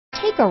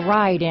Take a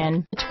ride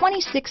in the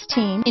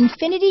 2016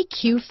 Infiniti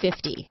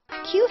Q50.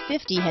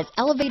 Q50 has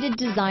elevated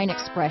design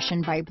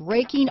expression by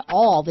breaking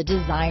all the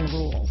design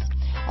rules.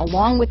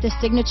 Along with the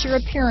signature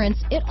appearance,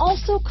 it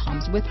also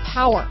comes with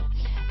power.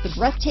 The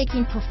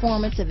breathtaking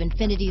performance of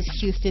Infiniti's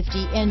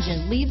Q50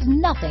 engine leaves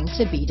nothing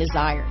to be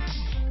desired.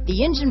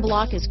 The engine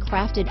block is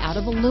crafted out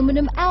of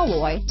aluminum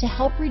alloy to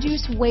help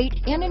reduce weight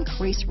and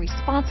increase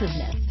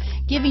responsiveness,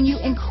 giving you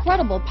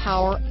incredible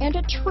power and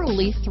a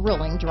truly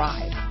thrilling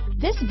drive.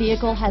 This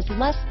vehicle has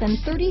less than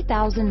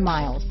 30,000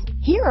 miles.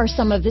 Here are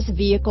some of this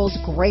vehicle's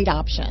great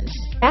options: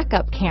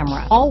 backup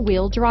camera,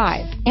 all-wheel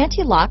drive,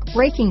 anti-lock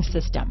braking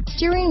system,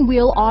 steering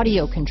wheel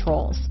audio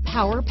controls,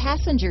 power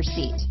passenger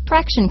seat,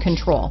 traction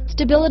control,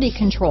 stability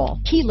control,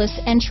 keyless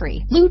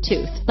entry,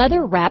 Bluetooth,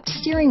 leather-wrapped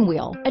steering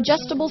wheel,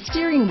 adjustable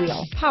steering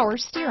wheel, power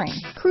steering,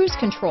 cruise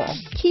control,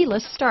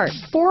 keyless start,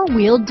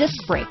 four-wheel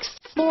disc brakes,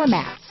 floor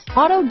mats,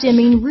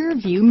 auto-dimming rear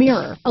view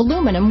mirror,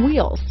 aluminum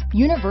wheels,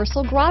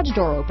 universal garage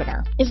door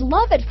opener. Is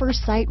love at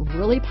first sight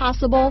really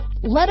possible?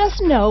 Let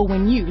us know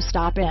when you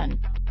stop in.